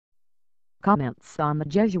Comments on the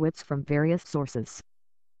Jesuits from various sources.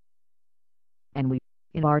 And we,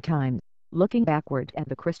 in our time, looking backward at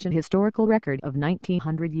the Christian historical record of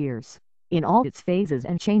 1900 years, in all its phases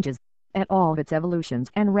and changes, at all its evolutions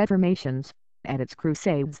and reformations, at its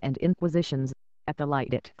crusades and inquisitions, at the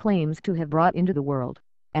light it claims to have brought into the world,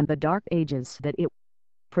 and the dark ages that it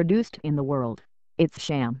produced in the world, its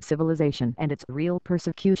sham civilization and its real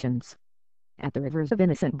persecutions, at the rivers of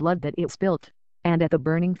innocent blood that it spilt, and at the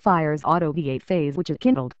burning fires autogate phase which it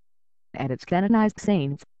kindled, at its canonized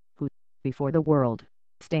saints, who, before the world,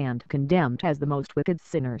 stand condemned as the most wicked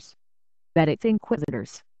sinners, at its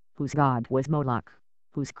inquisitors, whose god was Moloch,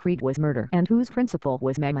 whose creed was murder and whose principle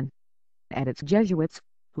was Mammon, at its Jesuits,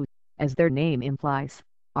 who, as their name implies,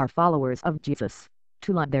 are followers of Jesus,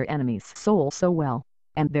 to love their enemies' souls so well,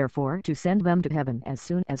 and therefore to send them to heaven as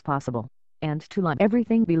soon as possible, and to love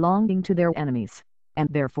everything belonging to their enemies, and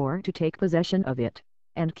therefore to take possession of it,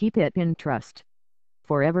 and keep it in trust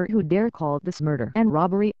forever. Who dare call this murder and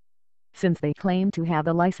robbery, since they claim to have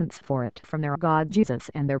the license for it from their God Jesus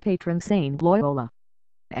and their patron Saint Loyola?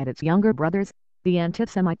 At its younger brothers, the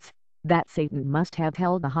Anti-Semites, that Satan must have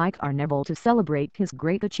held a high carnival to celebrate his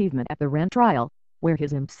great achievement at the Rent trial, where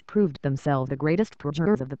his imps proved themselves the greatest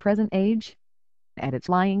perjurers of the present age? At its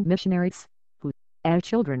lying missionaries, who, as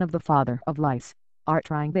children of the father of lies, are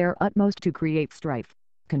trying their utmost to create strife,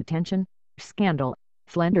 contention, scandal,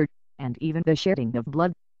 slander, and even the shedding of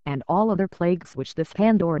blood, and all other plagues which this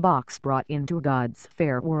Pandora box brought into God's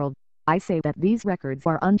fair world, I say that these records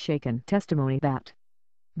are unshaken testimony that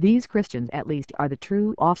these Christians at least are the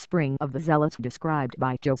true offspring of the zealots described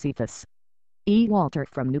by Josephus E. Walter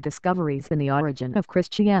from New Discoveries in the Origin of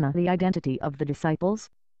Christianity. The identity of the disciples.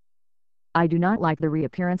 I do not like the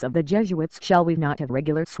reappearance of the Jesuits. Shall we not have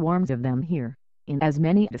regular swarms of them here, in as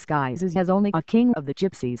many disguises as only a king of the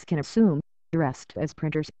gypsies can assume, dressed as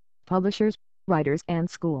printers, publishers, writers and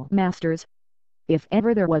schoolmasters? If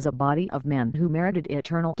ever there was a body of men who merited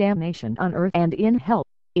eternal damnation on earth and in hell,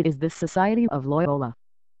 it is this Society of Loyola.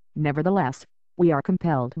 Nevertheless, we are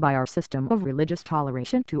compelled by our system of religious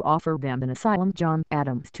toleration to offer them an asylum. John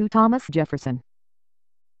Adams to Thomas Jefferson.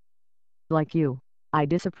 Like you, I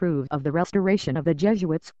disapprove of the restoration of the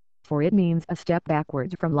Jesuits, for it means a step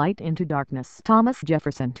backwards from light into darkness. Thomas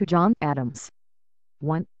Jefferson to John Adams.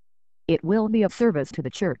 1. It will be of service to the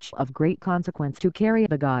Church of great consequence to carry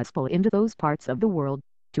the gospel into those parts of the world,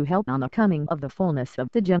 to help on the coming of the fullness of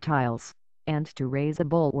the Gentiles, and to raise a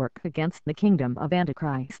bulwark against the kingdom of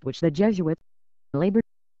Antichrist which the Jesuits labored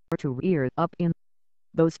to rear up in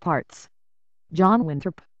those parts. John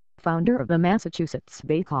Winthrop, founder of the Massachusetts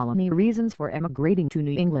Bay Colony. Reasons for emigrating to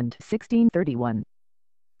New England 1631.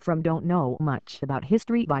 From Don't Know Much About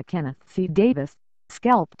History by Kenneth C. Davis.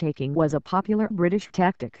 Scalp taking was a popular British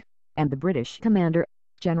tactic, and the British commander,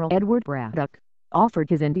 General Edward Braddock, offered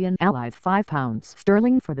his Indian allies £5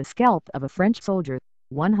 sterling for the scalp of a French soldier,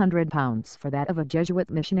 £100 for that of a Jesuit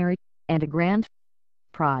missionary, and a grand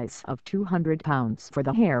prize of £200 for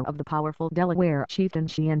the hair of the powerful Delaware chieftain.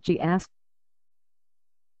 She asked,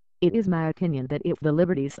 "It is my opinion that if the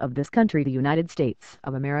liberties of this country, the United States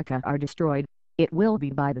of America, are destroyed, it will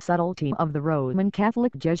be by the subtlety of the Roman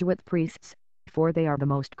Catholic Jesuit priests, for they are the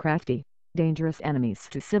most crafty, dangerous enemies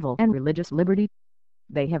to civil and religious liberty.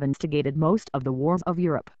 They have instigated most of the wars of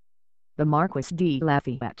Europe." The Marquis de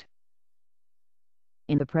Lafayette.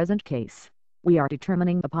 In the present case, we are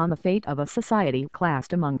determining upon the fate of a society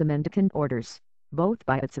classed among the mendicant orders, both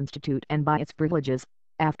by its institute and by its privileges.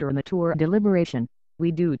 After a mature deliberation,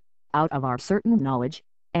 we do, out of our certain knowledge,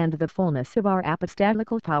 and the fullness of our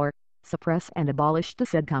apostolical power, suppress and abolish the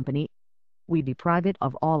said company. We deprive it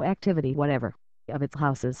of all activity whatever, of its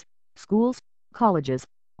houses, schools, colleges,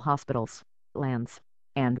 hospitals, lands,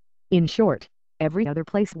 and, in short, every other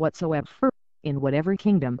place whatsoever, in whatever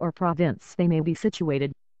kingdom or province they may be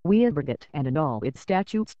situated. We abrogate and annul its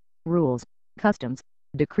statutes, rules, customs,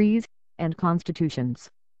 decrees, and constitutions,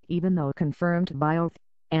 even though confirmed by oath,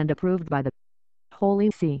 and approved by the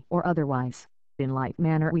Holy See or otherwise. In like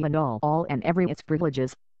manner we annul all and every its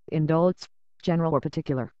privileges, indulgence, general or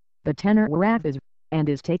particular. The tenor whereof is, and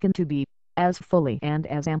is taken to be, as fully and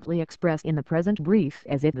as amply expressed in the present brief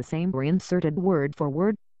as if the same were inserted word for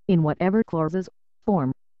word, in whatever clauses,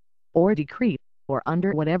 form, or decree, or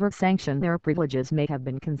under whatever sanction their privileges may have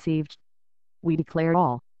been conceived. We declare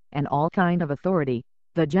all, and all kind of authority,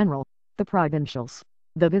 the general, the provincials,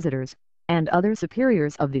 the visitors, and other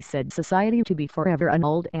superiors of the said society to be forever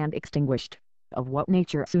annulled and extinguished, of what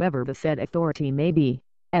nature soever the said authority may be,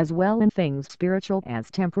 as well in things spiritual as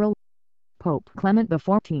temporal. Pope Clement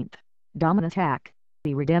XIV, Dominus Hac,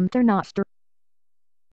 the Redemptor Noster.